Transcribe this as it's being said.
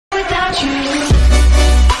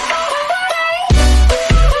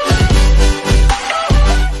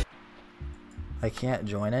I can't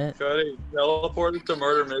join it. Cody, teleport it to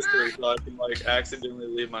murder mystery so I can like accidentally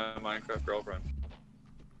leave my Minecraft girlfriend.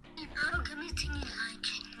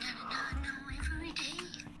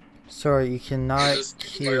 Sorry, you cannot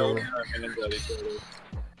kill.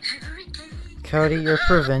 Cody, you're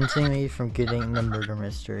preventing me from getting the murder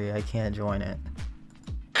mystery. I can't join it.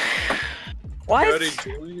 What? Cody,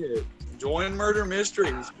 join it. Join murder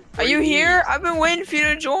mysteries. Are you here? I've been waiting for you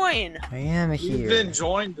to join. I am here. You've been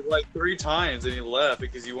joined like 3 times and you left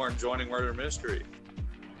because you weren't joining murder mystery.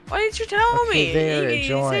 Why didn't you tell me? There, you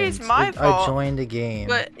joined. say it's my I fault. joined a game.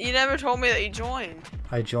 But you never told me that you joined.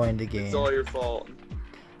 I joined a game. It's all your fault.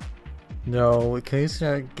 No, can you just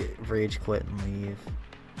not rage quit and leave?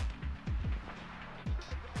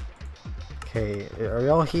 Okay, are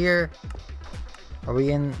y'all here? Are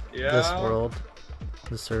we in this world?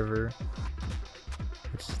 The server?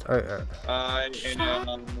 Are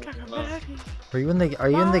you in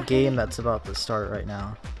the game that's about to start right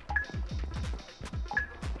now?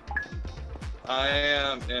 I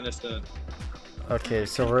am innocent. Okay,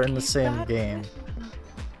 so we're in the same game.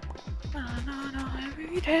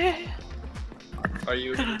 Are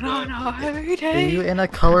you Are you in a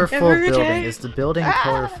colorful building? Is the building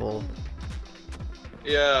colorful?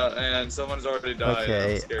 Yeah, and someone's already died.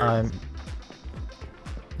 Okay,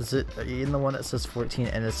 are you in the one that says 14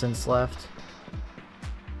 innocents left?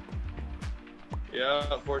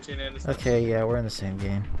 Yeah, 14 innocents. Okay, yeah, we're in the same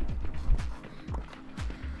game.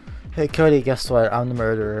 Hey Cody, guess what? I'm the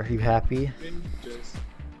murderer. You happy?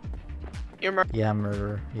 You're murderer. Yeah, I'm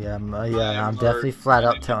murderer. Yeah, I'm definitely flat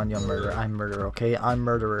out telling you I'm murderer. I'm murderer, okay? I'm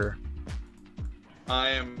murderer. I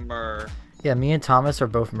am murderer. Yeah, me and Thomas are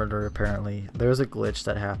both murderer apparently. There was a glitch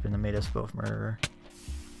that happened that made us both murderer.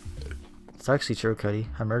 It's actually true, Cody.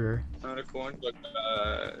 I'm murderer. Not a coin, but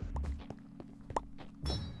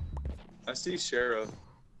I see Sheriff.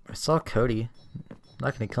 I saw Cody. I'm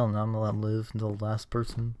not gonna kill him now. I'm gonna let him live until the last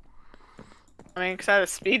person. I mean, because I had a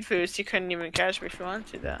speed boost, you couldn't even catch me if you wanted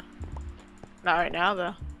to, though. Not right now,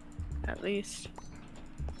 though. At least.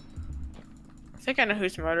 I think I know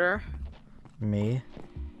who's murderer. Me?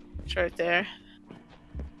 It's right there.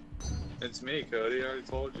 It's me, Cody. I already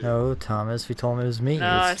told you. No, Thomas. We told him it was me. No,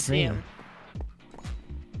 I it's see me. him.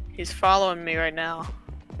 He's following me right now.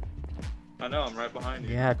 I know, I'm right behind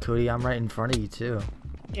you. Yeah, Cody, I'm right in front of you too.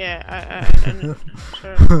 Yeah, I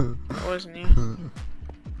sure. It wasn't you.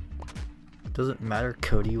 Doesn't matter,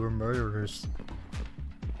 Cody. We're murderers.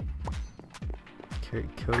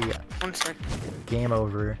 Cody. 1 second. Game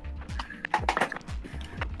over.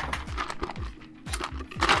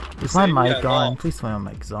 Is my mic on? Please tell me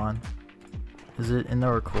my mic's on. Is it in the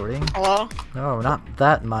recording? Hello? No, not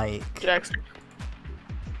that mic. Jackson.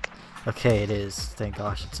 Okay, it is. Thank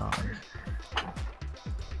gosh it's on.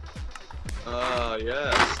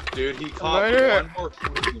 Yes. Dude, he caught one more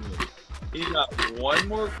coin. He got one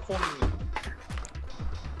more coin.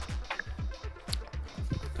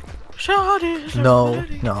 No.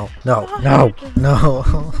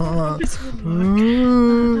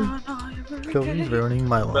 Cody's ruining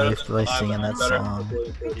my life by singing that song.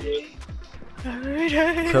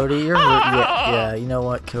 Cody, you're yeah. You know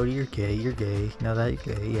what, Cody, you're gay. You're gay. You know that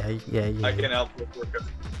you're gay. Yeah. I can help with work.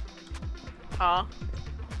 Huh?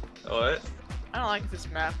 What? I don't like this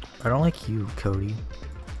map. I don't like you, Cody.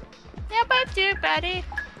 Yeah, about you, buddy.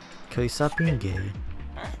 Cody, stop being gay.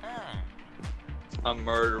 I'm a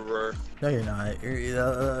murderer. No, you're not.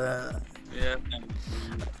 Yeah.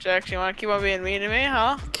 Jackson, you wanna keep on being mean to me,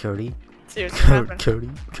 huh? Cody. See what's gonna happen.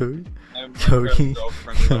 Cody. I'm Cody.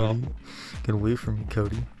 Cody. Get away from me,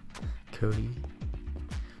 Cody.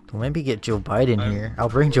 Don't let me get Joe Biden here. I'll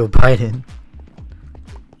bring Joe Biden.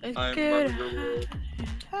 I'm murderer.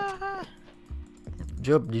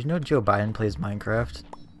 Joe, did you know Joe Biden plays Minecraft?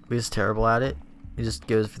 He's terrible at it. He just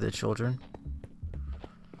goes for the children.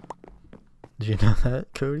 Did you know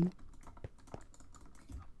that, Cody?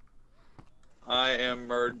 I am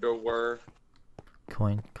murderer.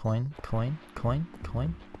 Coin.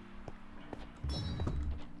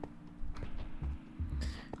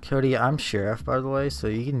 Cody, I'm sheriff, by the way, so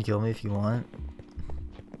you can kill me if you want.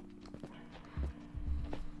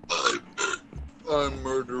 I'm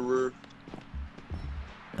murderer.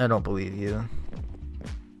 I don't believe you.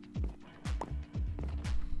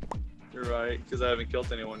 You're right, because I haven't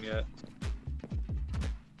killed anyone yet.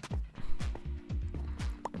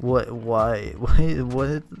 What? Why?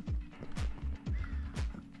 What?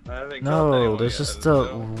 I haven't killed No, anyone there's yet, just so.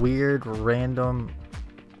 a weird, random.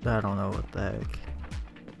 I don't know what the heck.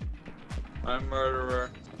 I'm murderer.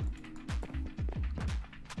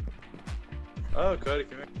 Oh, Cody,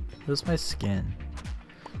 come here. Where's my skin?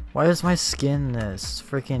 Why is my skin this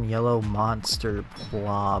freaking yellow monster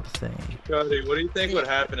blob thing? Cody, what do you think would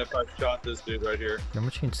happen if I shot this dude right here? I'm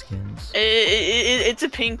gonna change skins. It's a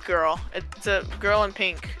pink girl. It's a girl in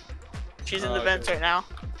pink. She's in the vents right now.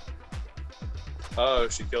 Oh,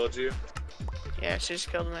 she killed you? Yeah, she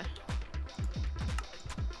just killed me.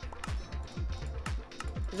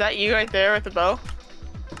 Is that you right there with the bow?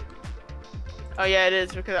 Oh yeah, it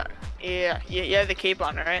is because you have the cape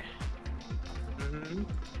on, right? Mm-hmm.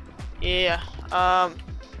 Yeah.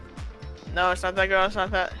 No, it's not that girl. It's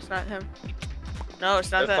not that. It's not him. No,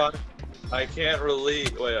 it's not that. I can't really.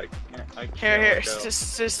 Wait, I can't. Here.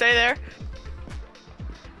 Just stay there.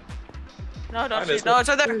 No, don't shoot. No, it's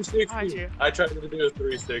not there. I tried to do a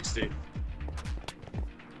 360.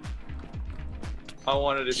 I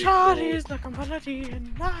wanted to be Charlie's like a melody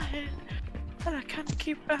in my head, and I can't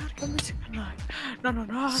keep back. I'm missing a night.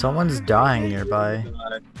 No. Someone's dying nearby.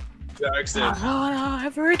 Jackson. No,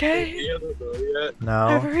 every day. No,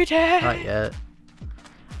 every day. not yet.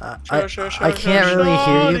 I can't really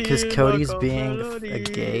hear you because Cody's being a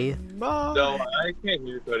gay. No, I can't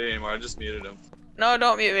hear Cody anymore. I just muted him. No,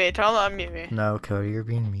 don't mute me. Tell him to unmute me. No, Cody, you're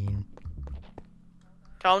being mean.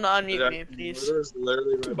 Tell him to unmute me, please. There's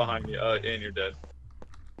literally right behind you, and you're dead.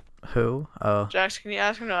 Who? Oh. Jax, can you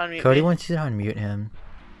ask him to unmute me? Cody wants you to unmute him.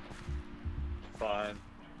 Fine.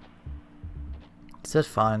 He said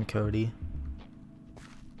fine, Cody.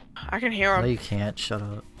 I can hear him. No, you can't. Shut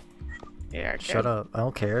up. Yeah, I can. Shut up. I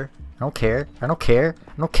don't care. I don't care. I don't care.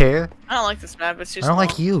 I don't care. I don't like this map. It's just. I don't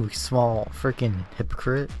like you, small freaking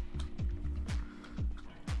hypocrite.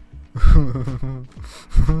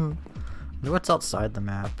 What's outside the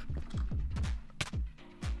map?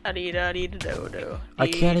 I can't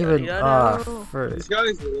even. This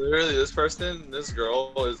guy's literally. This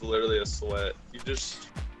girl is literally a sweat. You just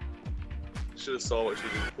should have saw what she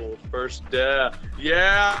just pulled. First death.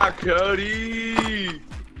 Yeah, Cody.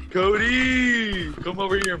 Cody, come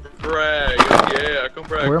over here and brag. Oh, yeah, come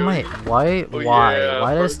brag. Where Cody. am I? Why? Oh, Why? Yeah,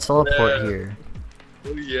 why does teleport death. here?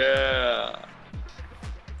 Oh yeah.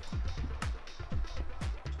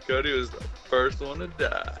 Cody was the first one to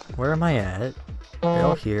die. Where am I at? Are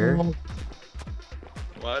y'all here?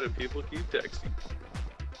 Why do people keep texting?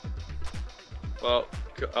 Well,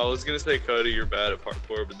 I was gonna say, Cody, you're bad at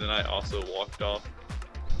parkour, but then I also walked off.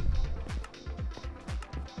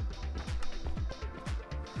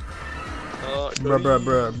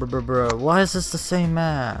 Bruh. Why is this the same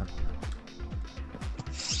map?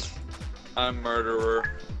 I'm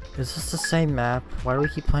murderer. Is this the same map? Why do we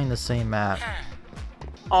keep playing the same map?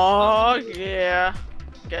 Oh yeah.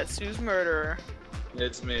 Guess who's murderer?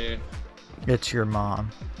 It's me. It's your mom.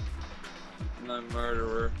 I'm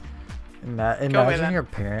murderer. Imagine your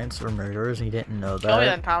parents were murderers and you didn't know that. Kill me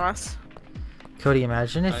then, Thomas. Cody,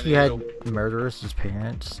 imagine if I you had need murderers as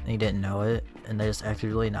parents and you didn't know it and they just acted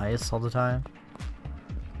really nice all the time.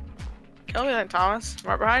 Kill me then, Thomas.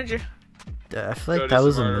 I'm right behind you. I feel like Cody's that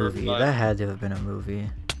was a murderer, movie. but- That had to have been a movie.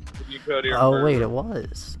 You, Cody, are Oh murderer. wait, it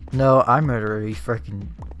was. No, I'm murderer, you freaking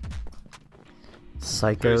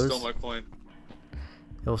Cody psychos. stole my coin.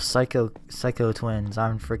 Yo, psycho twins.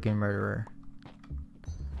 I'm freaking murderer.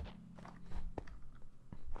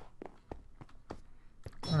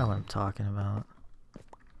 I don't know what I'm talking about.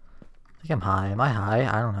 I think I'm high. Am I high?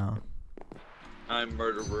 I don't know. I'm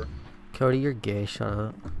murderer. Cody, you're gay. Shut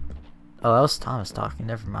up. Oh, that was Thomas talking.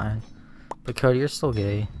 Never mind. But Cody, you're still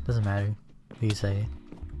gay. Doesn't matter what you say.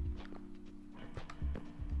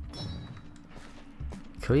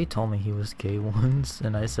 Cody told me he was gay once,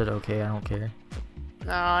 and I said, okay, I don't care.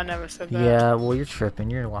 No, I never said that. Yeah, well, you're tripping.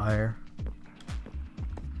 You're a liar.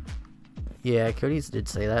 Yeah, Cody did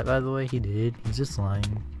say that, by the way. He did. He's just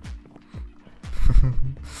lying.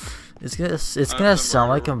 It's gonna sound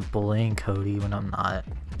like I'm bullying Cody when I'm not.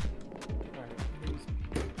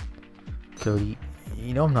 Cody,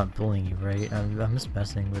 you know I'm not bullying you, right? I'm just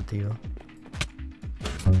messing with you.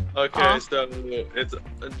 Okay, so it's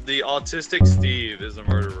the autistic Steve is a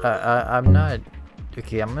murderer. I'm not.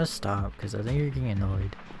 Okay, I'm gonna stop because I think you're getting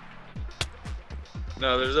annoyed.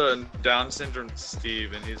 No, there's a Down syndrome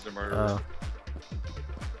Steve, and he's the murderer. Oh.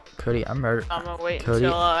 Cody, I'm murder. I'm gonna wait Cody,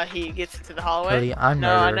 until he gets into the hallway. Cody, I'm no,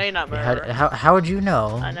 murderer. I know you're not murderer. How would you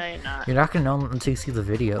know? I know you're not. You're not gonna know until you see the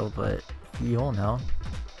video, but you won't know.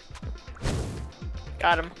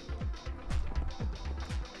 Got him.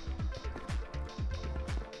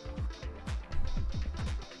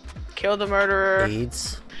 Kill the murderer.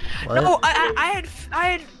 AIDS. What? No, I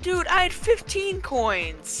had 15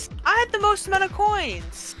 coins. I had the most amount of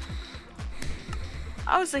coins.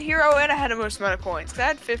 I was the hero and I had the most amount of coins. 'Cause I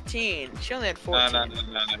had 15. She only had 14.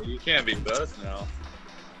 No. You can't be both now.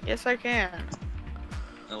 Yes, I can.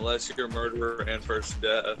 Unless you're murderer and first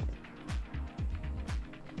death.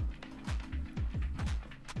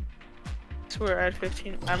 I swear I had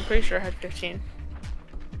 15. I'm pretty sure I had 15.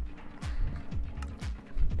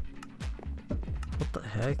 What the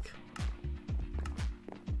heck?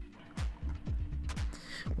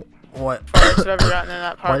 What? Farthest I've ever gotten in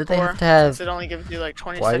that parkour. Why did they have to have? Since it only gives you like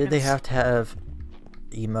 20 Why seconds. did they have to have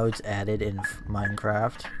emotes added in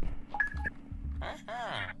Minecraft?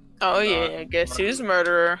 Oh yeah, guess who's the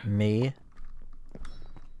murderer? Me.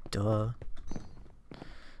 Duh.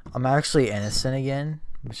 I'm actually innocent again,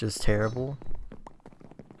 which is terrible.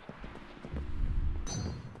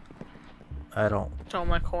 I don't. Stole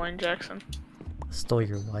my coin, Jackson. Stole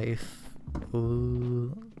your life.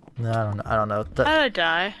 Ooh. No, I don't know. How did I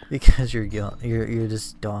die? Because you're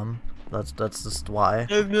just dumb. That's just why.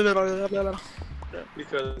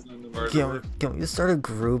 Because I'm the murderer. Can we start a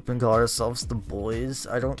group and call ourselves the boys?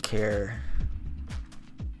 I don't care.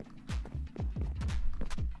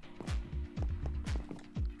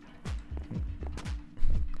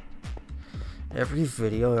 Every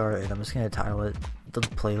video, alright, I'm just gonna title it the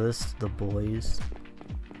playlist, the boys.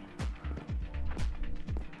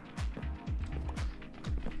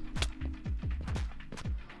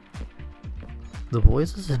 The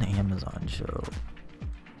Boys is an Amazon show.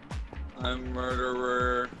 I'm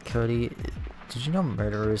murderer. Cody, did you know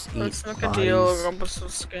murderers eat Let's make a bodies? deal. Rumble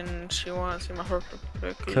skin. She wants to see my heart.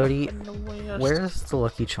 Cody, where's the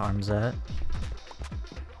Lucky Charms at?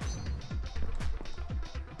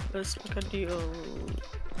 Let's make a deal.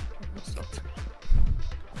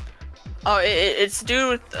 Oh, it's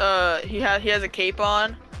dude with he has a cape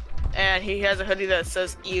on, and he has a hoodie that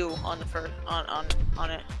says "ew" on the first on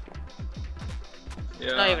it. Yeah.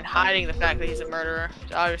 He's not even hiding the fact that he's a murderer.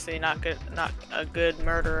 He's obviously not a good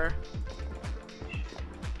murderer.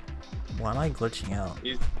 Why am I glitching out?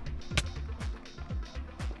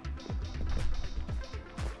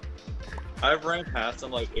 I've ran past him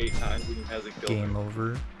like 8 times and he hasn't killed Game me.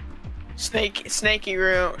 over. Snaky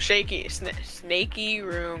room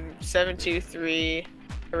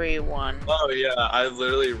 72331. Oh yeah, I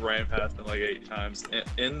literally ran past him like 8 times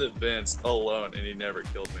in the vents alone and he never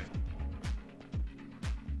killed me.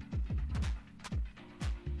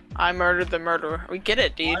 I murdered the murderer. We get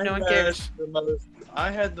it, dude. No one cares.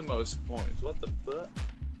 I had the most points. What the fuck?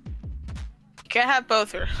 You can't have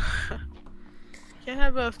both here. Can't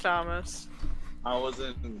have both, Thomas. I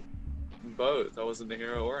wasn't both. I wasn't the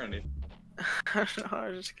hero or anything. No,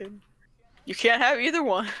 I'm just kidding. You can't have either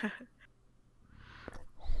one.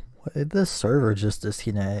 Why did the server just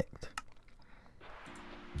disconnect?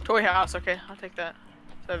 Toy house, okay, I'll take that.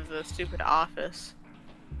 Instead of the stupid office.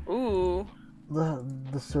 Ooh.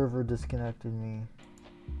 The server disconnected me.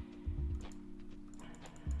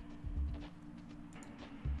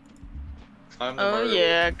 I'm the Oh murderer.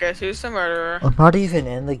 yeah, guess who's the murderer? I'm not even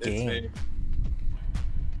in the It's game. me.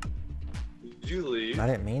 Did you leave? I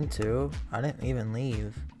didn't mean to. I didn't even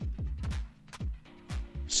leave.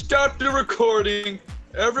 Stop the recording.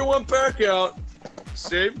 Everyone back out.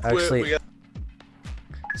 Save quit. Actually- We got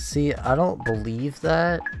See, I don't believe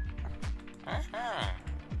that.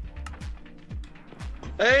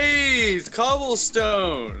 Hey, it's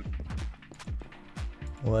cobblestone.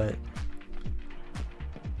 What?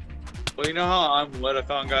 Well, you know how I'm wet. I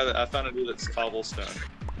found a dude that's cobblestone.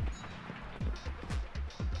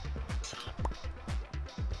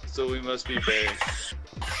 So we must be bae.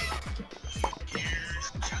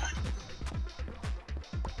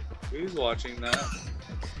 Who's watching that?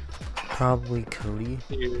 Probably Cody.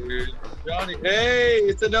 Here, Johnny. Hey,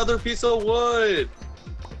 it's another piece of wood.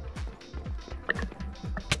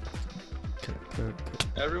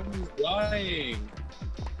 Everyone's dying.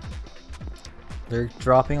 They're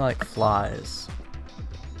dropping like flies.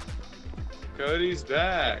 Cody's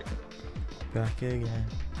back. Back again.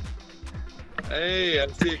 Hey, I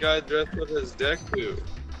see a guy dressed up as Deku.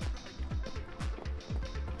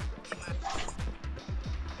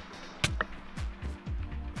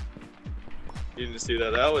 You didn't see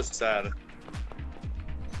that? That was sad.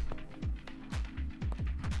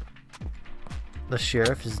 The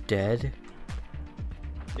sheriff is dead.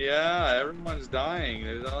 Yeah, everyone's dying.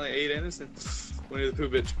 There's only 8 innocents. Winnie the Pooh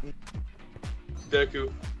bitch.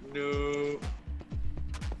 Deku. No.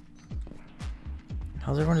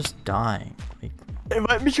 How's everyone just dying? Like,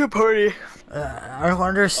 Invite me to a party. I don't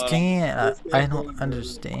understand. I don't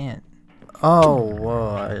understand. Oh,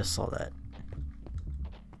 whoa! I just saw that.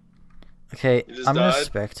 Okay, You just I'm gonna died?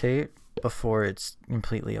 spectate before it's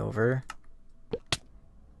completely over.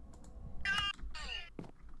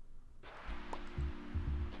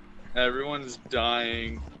 Everyone's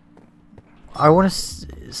dying. I want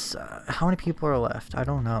to. How many people are left? I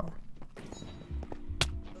don't know.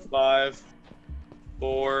 5,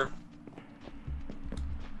 4,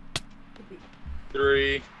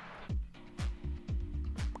 3.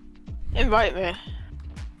 Invite me,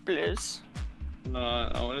 please.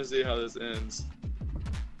 I want to see how this ends.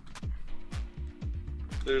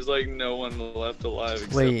 There's like no one left alive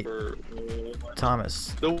except for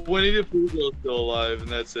Thomas. the Winnie the Pooh girl's still alive, and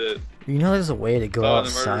that's it. You know there's a way to go Oh, the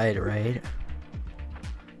outside, murder's- right?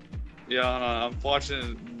 Yeah, I'm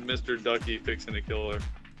watching Mr. Ducky fixing a killer.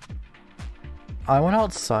 I went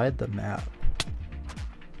outside the map.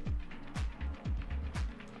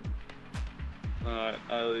 Alright,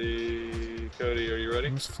 Cody, are you ready?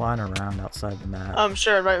 I'm just flying around outside the map.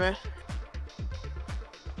 Sure, invite me.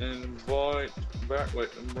 Invite back. Wait,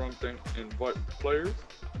 wrong thing. Invite players.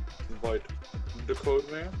 Invite the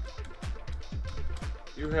code man.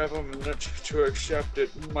 You have a minute to accept it,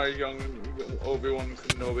 my young Obi-Wan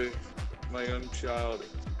Kenobi, my young child.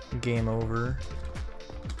 Game over.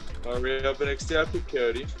 Hurry up and accept it,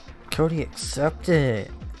 Cody. Cody, accept it.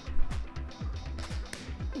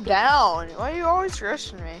 Down. Why are you always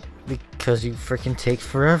rushing me? Because you freaking take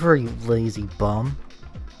forever, you lazy bum.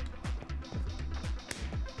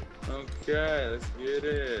 Okay, let's get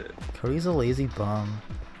it. Cody's a lazy bum.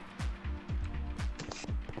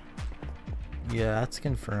 Yeah, that's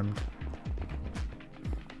confirmed.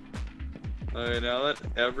 Alright, now that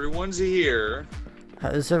everyone's here,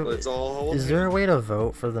 Is there let's all hold is there a way to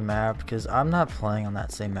vote for the map? Because I'm not playing on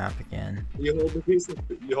that same map again. You hold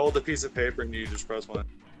the piece of paper and you just press one.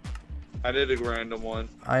 I did a random one.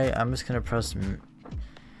 I'm just gonna press.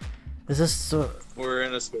 Is this so? We're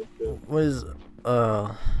in a space. What is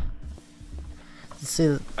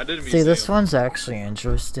See, I did a see, this museum. one's actually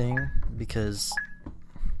interesting because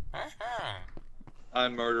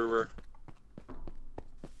I'm murderer.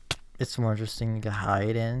 it's more interesting to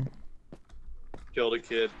hide in. Killed a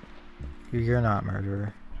kid. You're not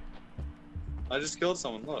murderer. I just killed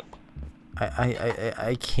someone. Look.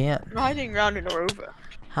 I can't. I'm hiding around in a rover.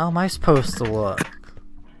 How am I supposed to look?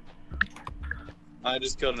 I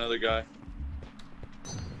just killed another guy.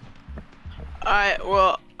 Alright,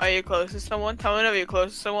 well, are you close to someone? Tell me whenever you're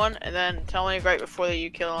close to someone, and then tell me right before you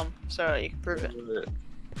kill them, so you can prove it.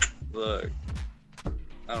 Look.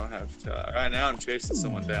 I don't have to tell. Right now I'm chasing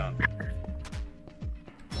someone down.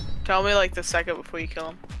 Tell me like the second before you kill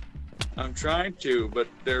them. I'm trying to, but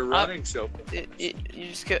they're running so fast. You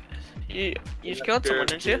just get you just killed someone,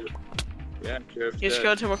 didn't you? Yeah, Sheriff's You just dead.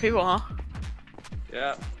 killed 2 more people, huh?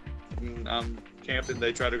 Yeah. I'm camping.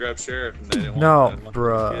 They tried to grab Sheriff and they didn't No, want to get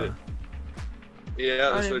bruh. it. Yeah,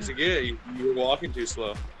 that's what you get. You were walking too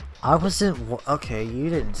slow. I wasn't. Okay, you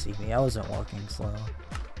didn't see me. I wasn't walking slow.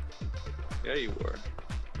 Yeah, you were.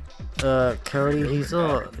 Cody,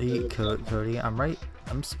 Cody.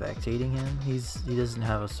 I'm spectating him. He doesn't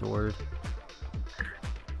have a sword.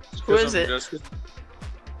 Who is I'm it?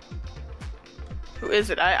 Who is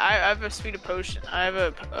it? I have a speed of potion. I have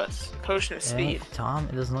a potion of speed. Tom.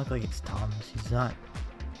 It doesn't look like it's Thomas. He's not.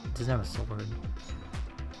 He doesn't have a sword.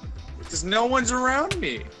 Because no one's around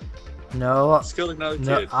me. No. Just killed another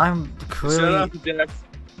No. kid. I'm clearly. Shut up,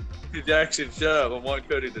 Jackson. Shut up. I want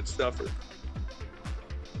Cody to suffer.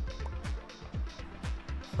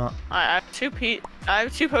 I have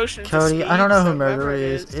 2 potions. of Cody, speed, I don't know so who murderer whoever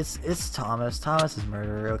it is. It's Thomas. Thomas is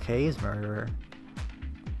murderer. Okay, he's murderer.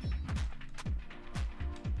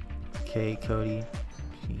 Okay, Cody.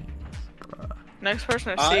 Jeez, bruh. Next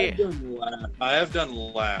person I see. I have done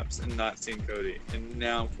laps and not seen Cody, and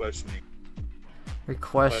now I'm questioning. You're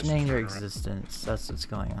questioning your Question. existence. That's what's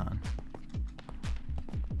going on.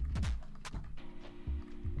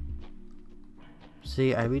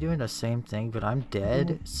 See, I'd be doing the same thing, but I'm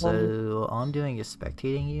dead, so all I'm doing is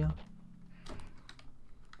spectating you.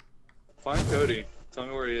 Find Cody. Tell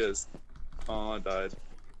me where he is. Oh, I died.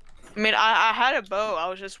 I mean, I had a bow. I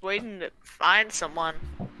was just waiting to find someone.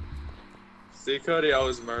 See, Cody, I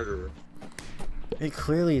was murderer. It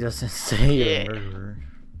clearly doesn't say you're Yeah. a murderer.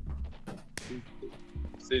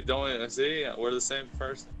 See, don't see? We're the same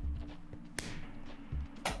person.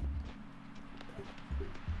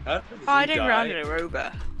 How did he Hiding die? around in a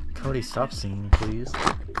robot. Cody, stop singing, please.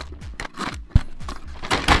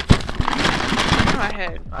 My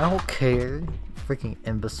head. I don't care. Freaking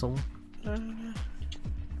imbecile.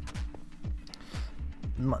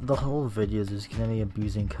 The whole video is just gonna be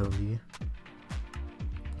abusing Cody.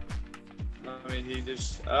 I mean, he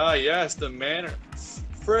just. Ah, yes, the manor.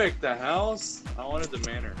 Frick, the house. I wanted the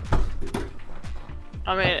manor.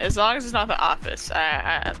 I mean, as long as it's not the office.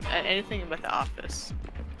 I anything but the office.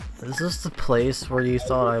 Is this the place where you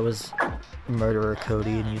thought I was murderer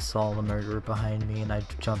Cody and you saw the murderer behind me and I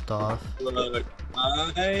jumped off? Look,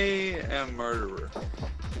 I am murderer.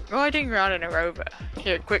 Riding around in a rover.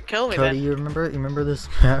 Here, quick, kill me Cody, then. you remember this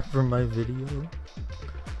map from my video?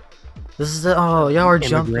 This is the y'all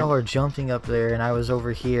are jumping up there and I was over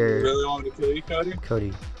You here. really want me to kill you,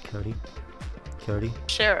 Cody? Cody.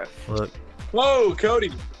 Sheriff. Look. Whoa,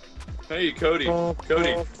 Cody! Hey, Cody,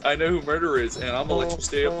 I know who murderer is, and I'm gonna let you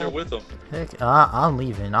stay up there with him. Heck, I'm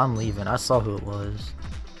leaving. I saw who it was.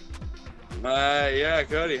 Yeah,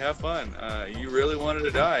 Cody, have fun. You really wanted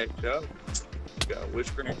to die, yeah? Got wish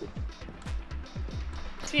granted.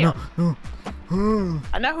 Damn. No.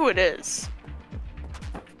 I know who it is.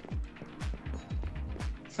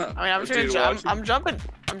 I mean, I'm just Dude, gonna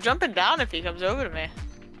I'm jumping down if he comes over to me.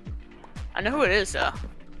 I know who it is, though.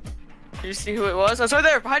 Did you see who it was? I was right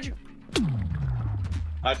there behind you.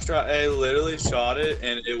 I literally shot it,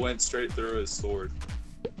 and it went straight through his sword.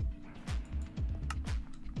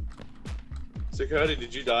 So, Cody,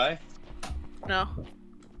 did you die? No.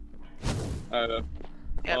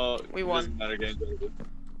 Yeah, we won. Doesn't matter, game's over.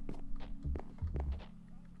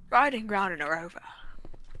 Riding around in a rover.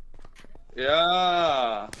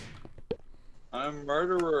 Yeah. I'm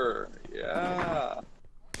murderer. Yeah.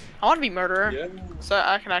 I want to be murderer, Yeah. so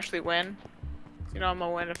I can actually win. You know, I'm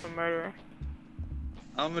gonna win if I'm murderer.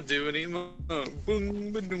 I'm gonna do an emo.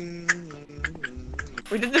 Boom, ba-doom.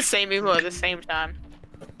 We did the same emo at the same time.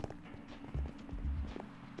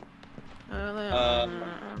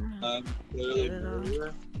 I'm clearly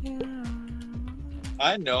murderer.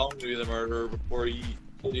 I know I'm gonna be the murderer before he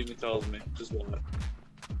even tells me. Just what?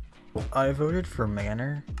 I voted for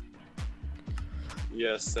Manor.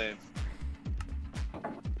 Yes, same.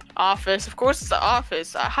 Office, of course it's the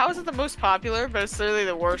Office. How is it the most popular, but it's literally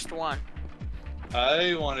the worst one?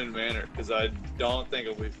 I wanted Manor because I don't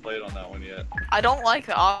think we've played on that one yet. I don't like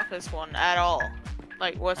the Office one at all,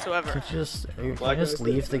 like whatsoever. Could just Like I said,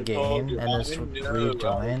 leave the I told game you, and I just knew I rejoin.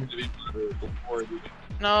 wanted to be murderer before you-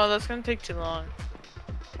 No, that's gonna take too long.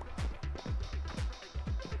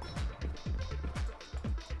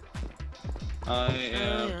 I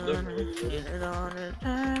am the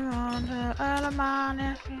murderer.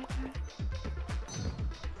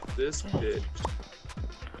 This bitch.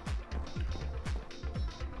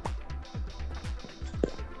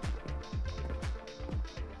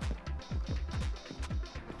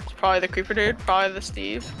 It's probably the creeper dude, probably the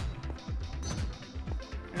Steve.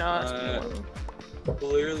 No, that's me.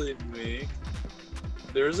 Clearly me.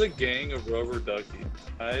 There's a gang of rubber duckies.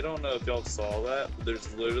 I don't know if y'all saw that, but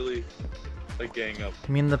there's literally a gang of.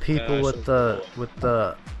 I mean the people Yeah, with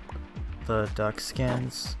the duck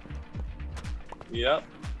skins. Yep.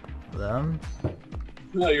 Them?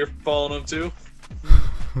 No, you're following them too?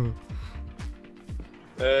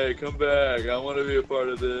 Hey, come back. I want to be a part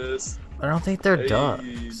of this. I don't think they're Hey.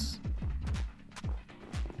 ducks.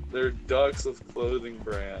 They're ducks of clothing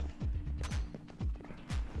brand.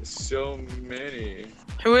 There's so many.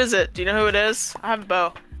 Who is it? Do you know who it is? I have a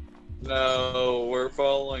bow. No, we're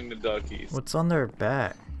following the duckies. What's on their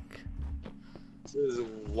back? This is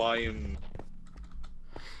YM.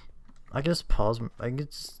 I guess pause. I can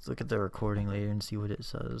just look at the recording later and see what it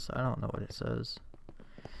says. I don't know what it says.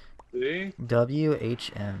 See?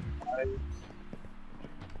 WHM.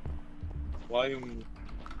 YM.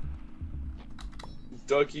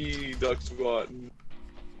 Duck squat.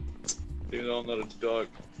 Even though I'm not a duck,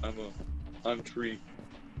 I'm tree.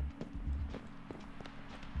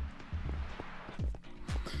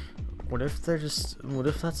 What if they're just? What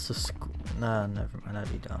if that's the school? Nah, never mind.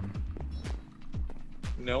 That'd be dumb.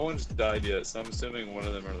 No one's died yet, so I'm assuming one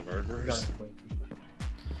of them are the murderers.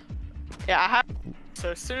 Yeah, I have.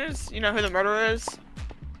 So as soon as you know who the murderer is,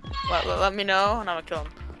 let me know and I'm gonna kill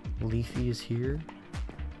him. Leafy is here.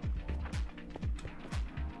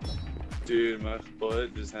 Dude, my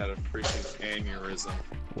butt just had a freaking aneurysm.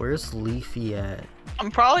 Where's Leafy at?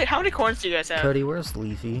 I'm probably. How many coins do you guys have? Cody, where's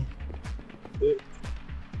Leafy?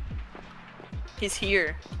 He's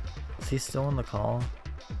here. Is he still on the call?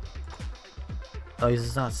 Oh, he's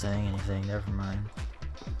just not saying anything. Never mind.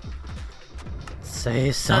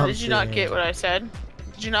 Say something. Did you not get what I said?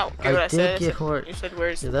 Did you not get what I did said? get what. You said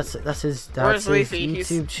where's? Yeah, that's his Where's Leafy?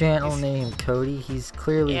 YouTube channel name, Cody. He's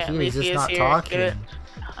clearly Yeah, here. He's Leafy just is not here. talking. Get it?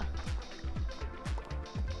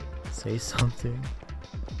 Say something.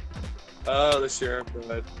 Oh, the sheriff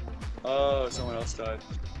died. Oh, someone else died.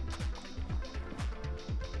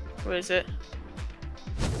 What is it?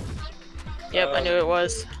 Yep, I knew it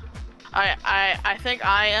was. I think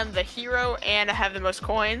I am the hero and I have the most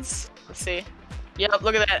coins. Let's see. Yep,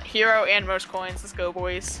 look at that. Hero and most coins. Let's go,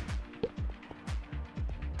 boys.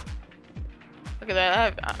 Look at that.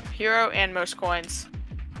 I have hero and most coins.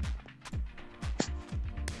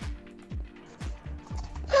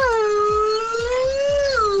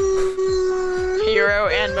 Hero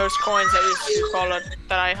and most coins that you call it.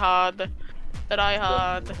 That I had. That I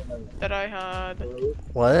had. That I had.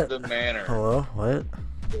 What? The manor. Hello? What?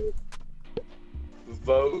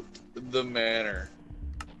 Vote the manor.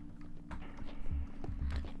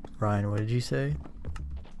 Ryan, what did you say?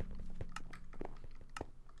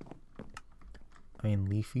 I mean,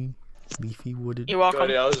 Leafy? Leafy, what did... You're welcome.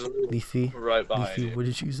 Cody, I was Leafy? right behind Leafy, you. what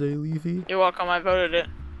did you say, Leafy? You're welcome. I voted it.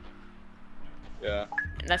 Yeah.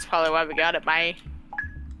 And that's probably why we got it, bye.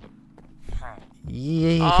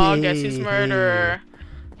 Yeah. Oh, guess who's murderer?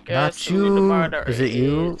 Not Guess who the you. murderer Is it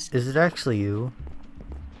you? is. Is it actually you?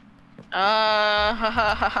 All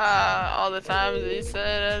the times he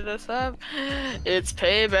said us up. It's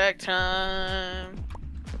payback time.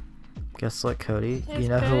 Guess what, Cody? It's You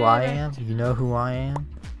know who I payback. am? You know who I am?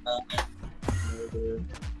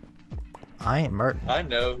 I ain't murder. I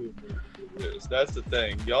know who it is. That's the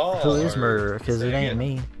thing. Y'all Who is are murderer? Because it saying ain't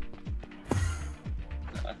me.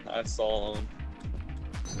 I saw him.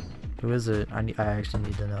 Who is it? I actually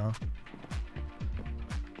need to know.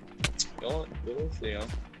 You'll see him.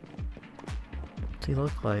 What's he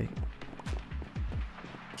look like?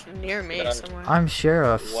 Near me Yeah. somewhere. I'm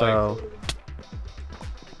sheriff, so...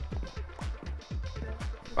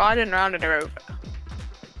 Riding around in a rope.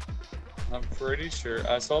 I'm pretty sure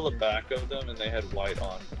I saw the back of them and they had white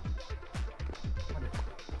on.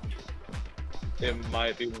 It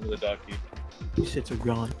might be one of the ducky. These shits are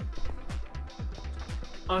gone.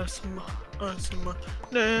 Ice on my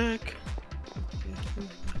neck.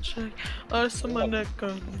 Ice on my neck.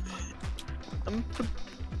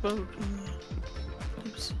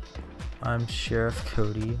 I'm Sheriff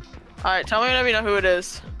Cody. Alright, tell me whenever you know who it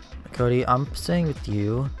is. Cody, I'm staying with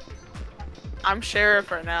you. I'm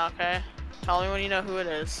sheriff right now, okay? Tell me when you know who it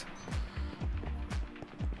is.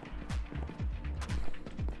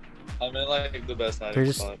 I'm in like the best They're hiding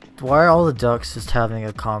just... spot. Why are all the ducks just having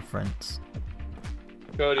a conference?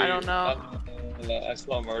 Cody, I don't know. I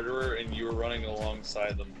saw a murderer and you were running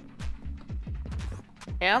alongside them.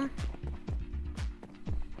 Am?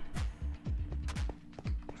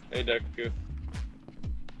 Hey, Deku.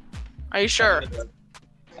 Are you sure?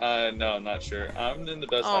 No, I'm not sure. I'm in the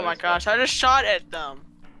best. Oh my hiding gosh, spot. I just shot at them.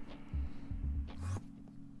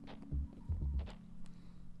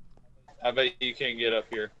 I bet you can't get up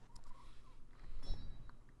here.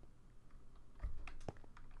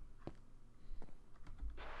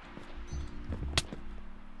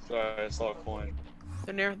 Sorry, I saw a coin.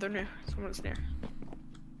 They're near, they're near. Someone's near.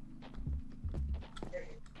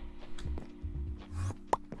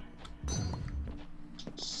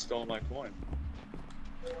 Stole my coin.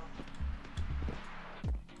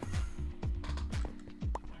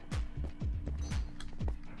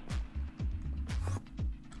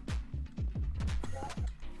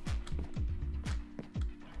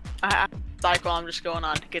 Cycle, I'm just going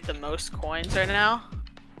on to get the most coins right now.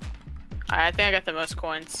 I think I got the most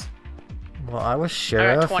coins. Well, I was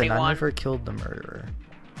sheriff and 21. I never killed the murderer.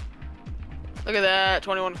 Look at that,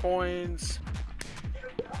 21 coins.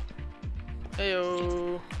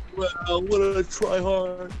 Heyo. Well, what a try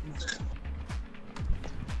hard.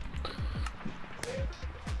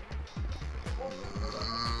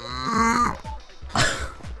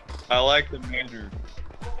 I like the manor.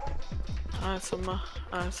 Awesome.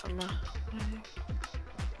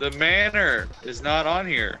 The manor is not on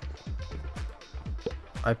here.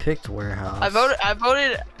 I picked warehouse.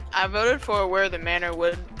 I voted for where the manor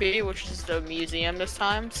would be, which is the museum this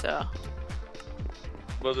time, so.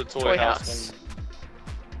 But the toy Toy house. house.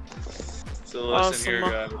 So listen here,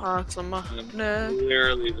 guys. Awesome. I'm Nah.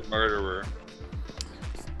 clearly the murderer.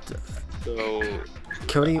 So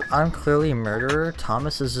Cody, I'm clearly a murderer.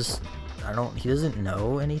 Thomas is just... he doesn't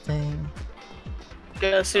know anything.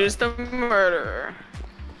 Guess who's the murderer?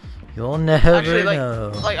 You'll never Actually,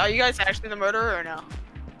 know. like, are you guys actually the murderer or no?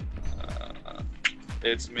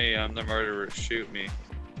 it's me. I'm the murderer. Shoot me.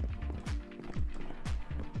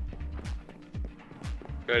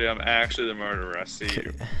 Cody, I'm actually the murderer. I see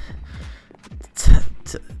you.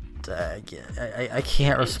 I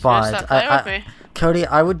can't respond. Stop playing with me. Cody,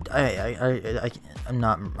 I'm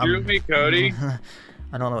not. Shoot me, Cody.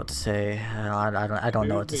 I don't know what to say. I don't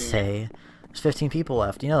know what to say. There's 15 people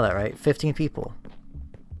left. You know that, right? 15 people.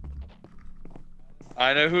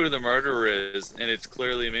 I know who the murderer is, and it's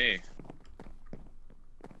clearly me.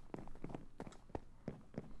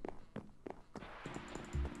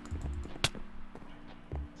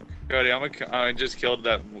 Cody, I just killed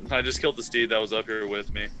the steed that was up here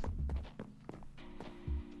with me.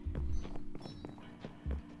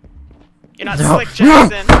 You're not No. Slick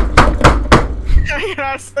Jackson. You're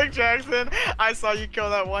not Slick Jackson. I saw you kill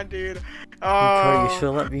that one dude. Oh. You should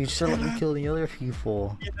let me kill the other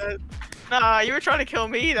people. Nah, you were trying to kill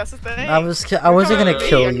me. That's the thing. I wasn't gonna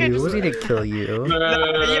kill you. I wasn't gonna kill you.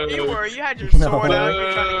 No, you were. You had your sword out. You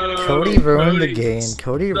were trying to kill me. Cody ruined the game.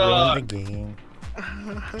 Cody ruined the game.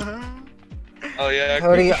 Oh yeah.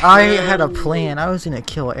 Cody, I had a plan. I was gonna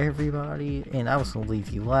kill everybody, and I was gonna leave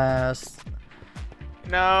you last.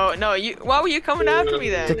 No, you. Why were you coming after me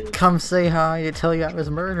then? To come say hi, to tell you I was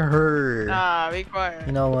a murderer. Nah, be quiet.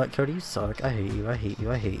 You know what, Cody, you suck. I hate you. I hate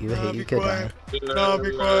you. I hate you. I hate you. Goodbye. No,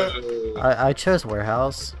 be quiet. I chose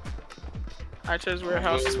warehouse. I chose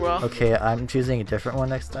warehouse as well. Okay, I'm choosing a different one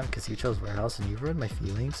next time because you chose warehouse and you ruined my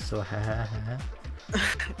feelings. So ha ha ha.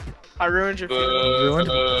 I ruined your feelings.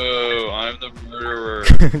 I'm the murderer.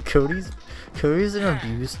 Cody's an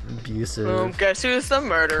abusive. Boom, guess who's the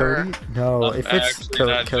murderer? Cody, no, I'm if it's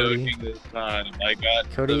not Cody. joking this time. I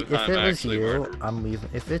got Cody, this time if it was actually you, murdered. I'm leaving.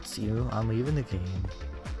 If it's you, I'm leaving the game.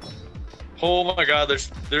 Oh my god,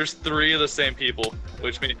 there's 3 of the same people,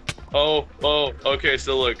 which means okay,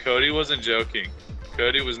 so look, Cody wasn't joking.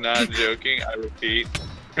 Cody was not joking. I repeat,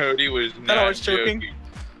 Cody was not joking.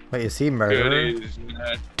 Wait, is he murderer? Cody is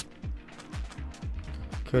not.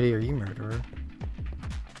 Cody, are you murderer?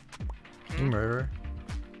 You murderer?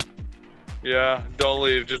 Yeah, don't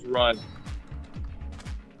leave, just run.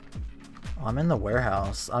 I'm in the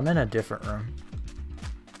warehouse. I'm in a different room.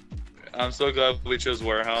 I'm so glad we chose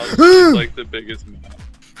warehouse. It's like the biggest map.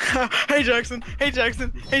 Hey Jackson! Hey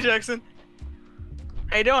Jackson! Hey Jackson!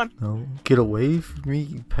 How you doing? No, get away from me,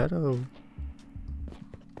 you pedo.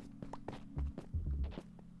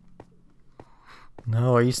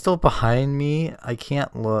 No, are you still behind me? I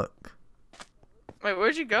can't look. Wait,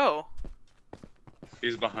 where'd you go?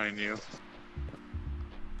 He's behind you.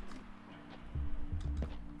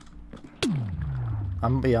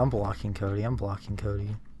 I'm blocking Cody. I'm blocking Cody.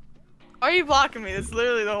 Why are you blocking me? That's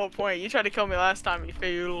literally the whole point. You tried to kill me last time. You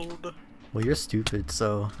failed. Well, you're stupid,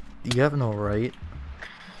 so you have no right.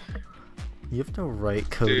 You have no right,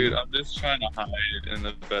 Cody. Dude, I'm just trying to hide in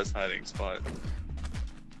the best hiding spot.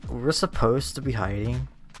 We're supposed to be hiding.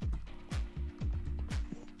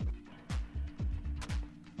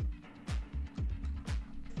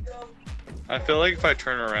 I feel like if I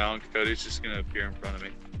turn around, Cody's just gonna appear in front of me.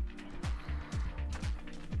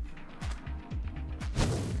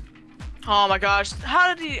 Oh my gosh!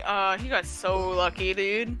 How did he? He got so lucky,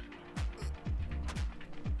 dude.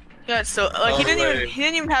 He got so like he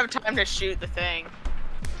didn't even have time to shoot the thing.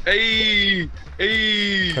 Hey!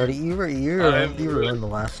 Cody, you ruined the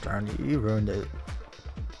last round. You ruined it.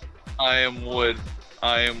 I am wood.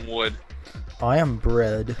 I am wood. I am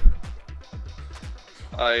bread.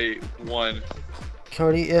 I won.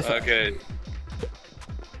 Cody, if Okay.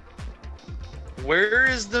 Where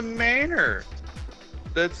is the manor?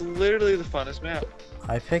 That's literally the funnest map.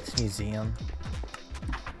 I picked museum.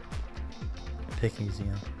 Pick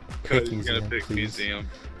museum. Cody's gonna pick please. museum.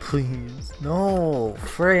 Please. No.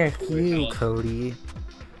 Frick you, Cody.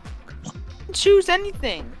 Choose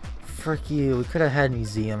anything. Frick you. We could have had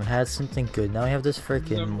museum and had something good. Now we have this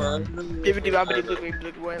frickin' one.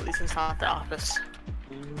 At least it's not the office.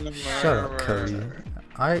 Shut up, Cody.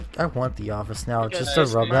 I want the office now just to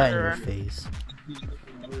rub that in your face.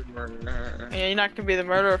 Yeah, you're not gonna be the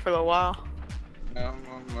murderer for a while.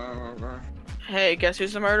 Hey, guess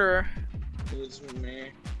who's the murderer? It's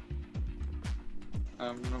me.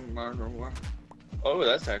 I'm the murderer. Oh,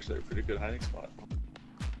 that's actually a pretty good hiding spot.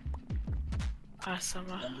 Awesome.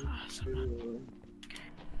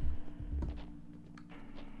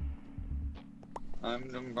 I'm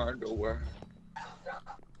the murderer.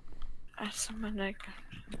 Awesome, my neck.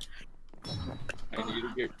 I need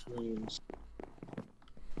to get cleans.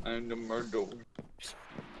 I'm the murderer.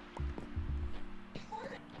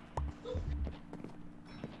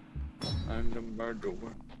 I'm the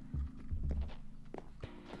murderer.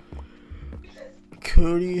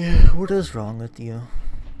 Cody, what is wrong with you?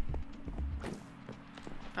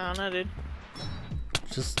 I don't know, dude.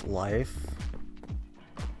 Just life?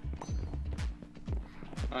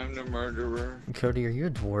 I'm the murderer. Cody, are you a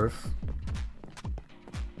dwarf?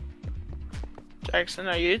 Jackson,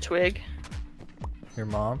 are you a twig? Your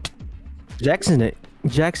mom? Jackson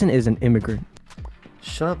is an immigrant.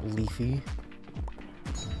 Shut up, Leafy.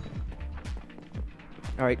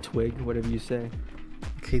 Alright, Twig, whatever you say.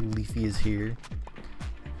 Okay, Leafy is here.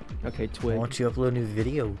 Okay, Why Twig. don't you upload a new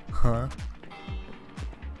video, huh?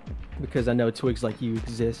 Because I know Twigs like you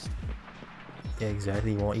exist. Yeah,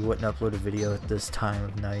 exactly. You wouldn't upload a video at this time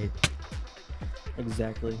of night.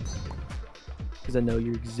 Exactly. Because I know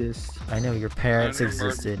you exist. I know your parents I'm a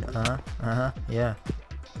existed. murderer. Yeah.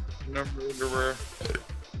 I'm a murderer.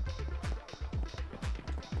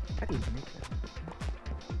 How do you make that?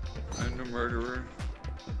 I'm a murderer.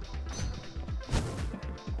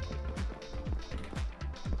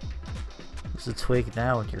 It's a twig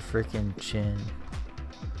now with your freaking chin.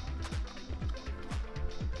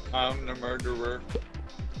 I'm the murderer. You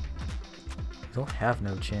don't have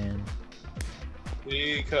no chin.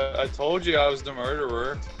 Because I told you I was the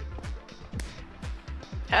murderer.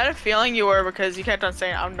 I had a feeling you were because you kept on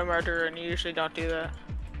saying I'm the murderer, and you usually don't do that.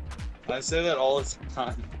 I say that all the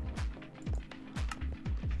time.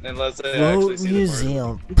 Unless I Vote actually see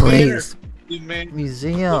museum, the please. The man.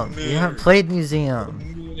 Museum. The You haven't manor. played The museum.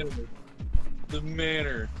 manor. The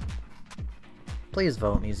manor. Please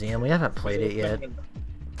vote museum. We haven't played it yet.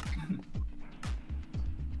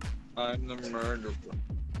 I'm the murderer.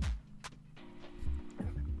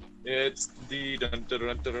 It's the dun dun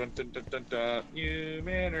dun dun dun dun dun dun you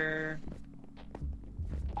manor.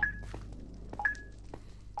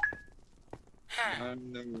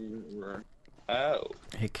 I'm the murderer. Oh.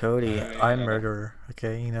 Hey Cody, I'm murderer.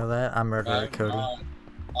 Okay, you know that? I'm murderer, Cody.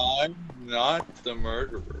 I'm not the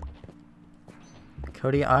murderer.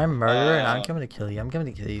 Cody, I'm murderer and I'm coming to kill you. I'm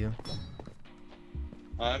coming to kill you.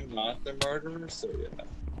 I'm not the murderer, so yeah.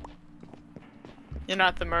 You're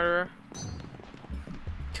not the murderer.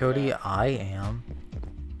 Cody, I am.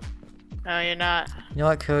 No, you're not. You know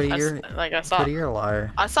what, Cody? I You're saw. Cody, you're a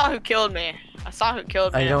liar. I saw who killed me. I saw who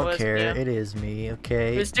killed me. I It don't was care. you. It is me. It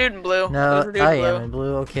Okay. was dude in blue. It was No, a dude in I blue. am in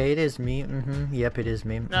blue. Okay, it is me. Yep, it is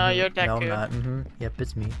me. No, you're No, I'm Deku. not. Yep,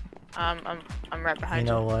 it's me. I'm right You behind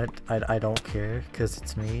you. know what? I don't care because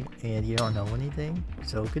it's me and you don't know anything.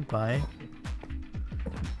 So goodbye.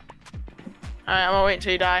 Alright, I'm gonna wait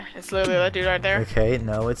until you die. It's literally that dude right there. Okay,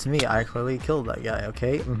 no, it's me. I clearly killed that guy.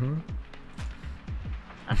 Okay.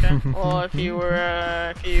 Okay. Well, if you look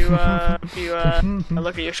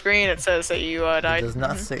at your screen, it says that you died. It does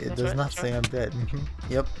not say. It That's does right, not that's say right. I'm dead.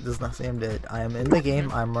 Yep, it does not say I'm dead. I am in the game.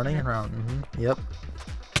 I'm running around. Yep.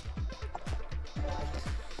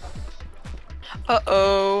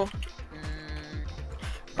 Uh-oh.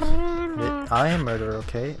 I am murderer.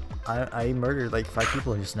 Okay. I murdered like 5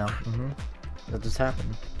 people just now. That just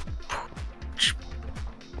happened.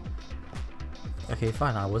 Okay,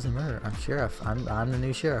 fine. I wasn't murderer. I'm sheriff. I'm the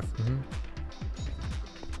new sheriff.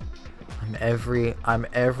 I'm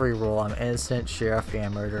every role. I'm innocent, sheriff,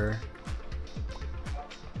 and murderer.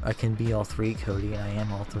 I can be all 3, Cody, and I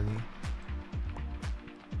am all 3.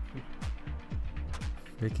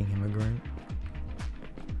 Freaking immigrant.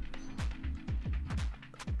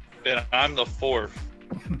 And I'm the 4th.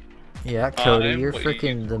 Yeah, Cody, you're wait.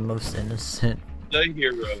 freaking the most innocent. The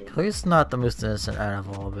hero. Cody's not the most innocent out of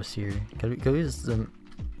all of us here. Cody's done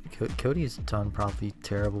probably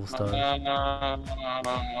terrible stuff.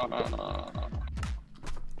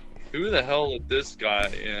 Who the hell let this guy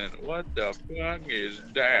in? What the fuck is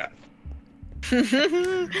that?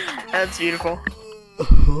 That's beautiful.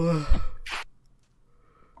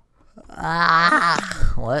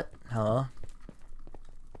 What? Hello?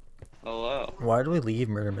 Hello. Why do we leave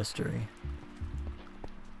Murder Mystery?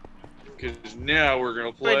 Because now we're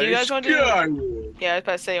gonna play Wait, do you guys wanna do- Skyward. Yeah, I was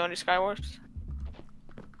about to say, you want to do Skywars?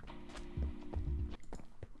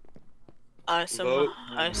 Vote.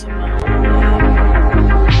 Awesome.